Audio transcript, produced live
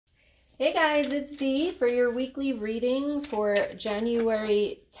Hey guys, it's Dee for your weekly reading for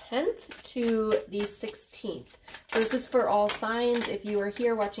January 10th to the 16th. So this is for all signs. If you are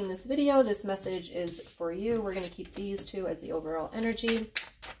here watching this video, this message is for you. We're going to keep these two as the overall energy.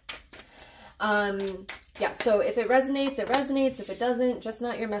 Yeah, so if it resonates, it resonates. If it doesn't, just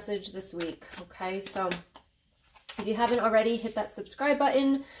not your message this week. Okay, so if you haven't already, hit that subscribe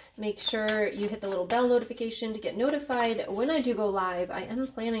button. Make sure you hit the little bell notification to get notified when I do go live. I am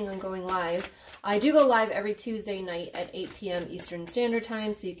planning on going live. I do go live every Tuesday night at 8 p.m. Eastern Standard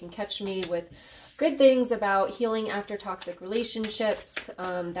Time, so you can catch me with good things about healing after toxic relationships.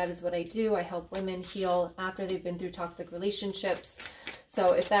 That is what I do. I help women heal after they've been through toxic relationships.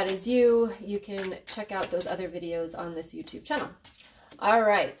 So if that is you, you can check out those other videos on this YouTube channel. All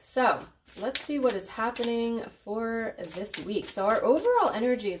right, so let's see what is happening for this week. So our overall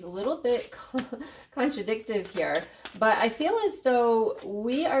energy is a little bit contradictory here, but I feel as though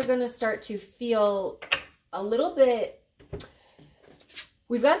we are going to start to feel a little bit.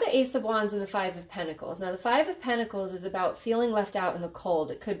 We've got the Ace of Wands and the Five of Pentacles. Now, the Five of Pentacles is about feeling left out in the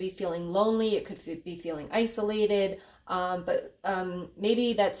cold. It could be feeling lonely. It could be feeling isolated, but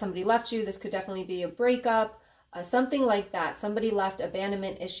maybe that somebody left you. This could definitely be a breakup. Something like that. Somebody left,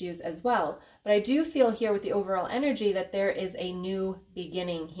 abandonment issues as well. But I do feel here with the overall energy that there is a new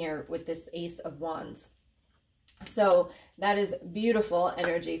beginning here with this Ace of Wands. So that is beautiful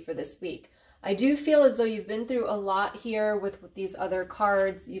energy for this week. I do feel as though you've been through a lot here with these other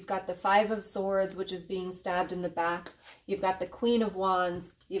cards. You've got the Five of Swords, which is being stabbed in the back. You've got the Queen of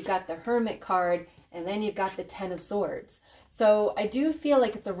Wands. You've got the Hermit card. And then you've got the Ten of Swords. So I do feel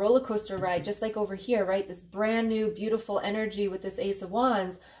like it's a roller coaster ride, just like over here, right? This brand new, beautiful energy with this Ace of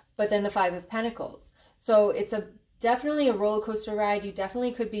Wands, but then the Five of Pentacles. So it's definitely a roller coaster ride. You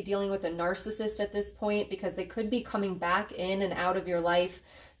definitely could be dealing with a narcissist at this point because they could be coming back in and out of your life,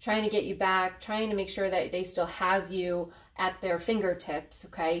 trying to get you back, trying to make sure that they still have you at their fingertips,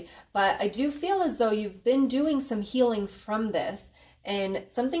 okay? But I do feel as though you've been doing some healing from this, and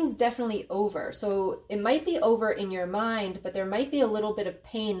something's definitely over. So it might be over in your mind, but there might be a little bit of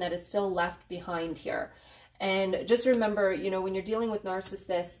pain that is still left behind here. And just remember, you know, when you're dealing with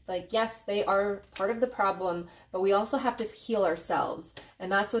narcissists, like, yes, they are part of the problem, but we also have to heal ourselves.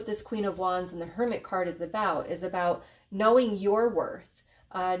 And that's what this Queen of Wands and the Hermit card is about knowing your worth,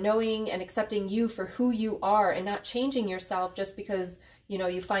 knowing and accepting you for who you are and not changing yourself just because, you know,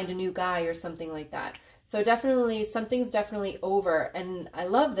 you find a new guy or something like that. So definitely, something's definitely over. And I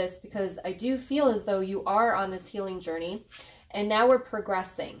love this because I do feel as though you are on this healing journey and now we're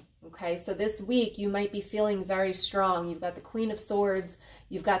progressing. Okay, so this week you might be feeling very strong. You've got the Queen of Swords,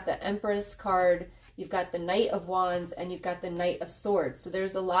 you've got the Empress card, you've got the Knight of Wands, and you've got the Knight of Swords. So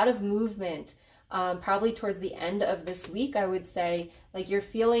there's a lot of movement probably towards the end of this week, I would say. Like, you're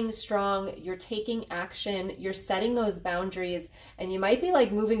feeling strong, you're taking action, you're setting those boundaries, and you might be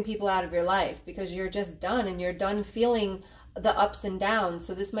like moving people out of your life because you're just done and you're done feeling the ups and downs.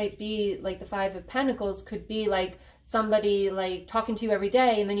 So this might be like the Five of Pentacles could be like somebody like talking to you every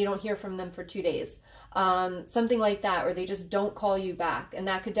day and then you don't hear from them for 2 days. Something like that, or they just don't call you back. And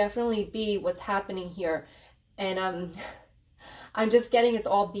that could definitely be what's happening here. And I'm just getting it's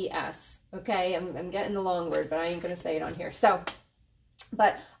all BS. Okay, I'm getting the long word, but I ain't going to say it on here. So,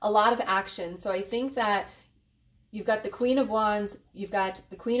 but a lot of action. So I think that you've got the Queen of Wands, you've got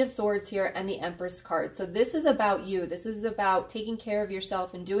the Queen of Swords here, and the Empress card. So this is about you. This is about taking care of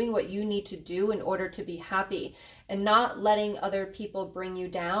yourself and doing what you need to do in order to be happy and not letting other people bring you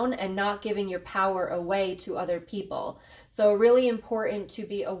down and not giving your power away to other people. So really important to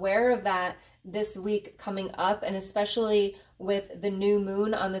be aware of that this week coming up, and especially with the new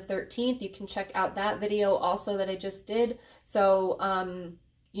moon on the 13th. You can check out that video also that I just did. So,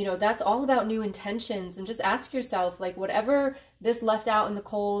 you know, that's all about new intentions, and just ask yourself, like, whatever this left out in the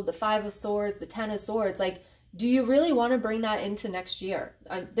cold, the Five of Swords, the Ten of Swords, like, do you really want to bring that into next year,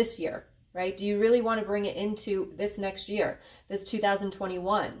 this year, right? Do you really want to bring it into this next year, this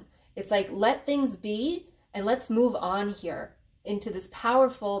 2021? It's like, let things be and let's move on here into this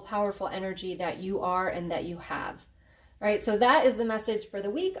powerful, powerful energy that you are and that you have. All right, so that is the message for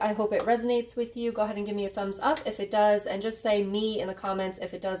the week. I hope it resonates with you. Go ahead and give me a thumbs up if it does, and just say me in the comments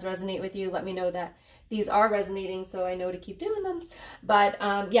if it does resonate with you. Let me know that these are resonating so I know to keep doing them. But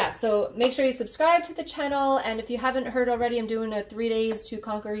yeah, so make sure you subscribe to the channel, and if you haven't heard already, I'm doing a 3 days to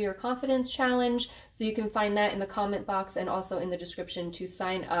conquer your confidence challenge, so you can find that in the comment box and also in the description to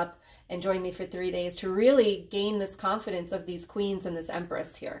sign up and join me for 3 days to really gain this confidence of these queens and this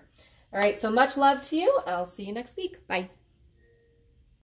Empress here. All right, so much love to you. I'll see you next week. Bye.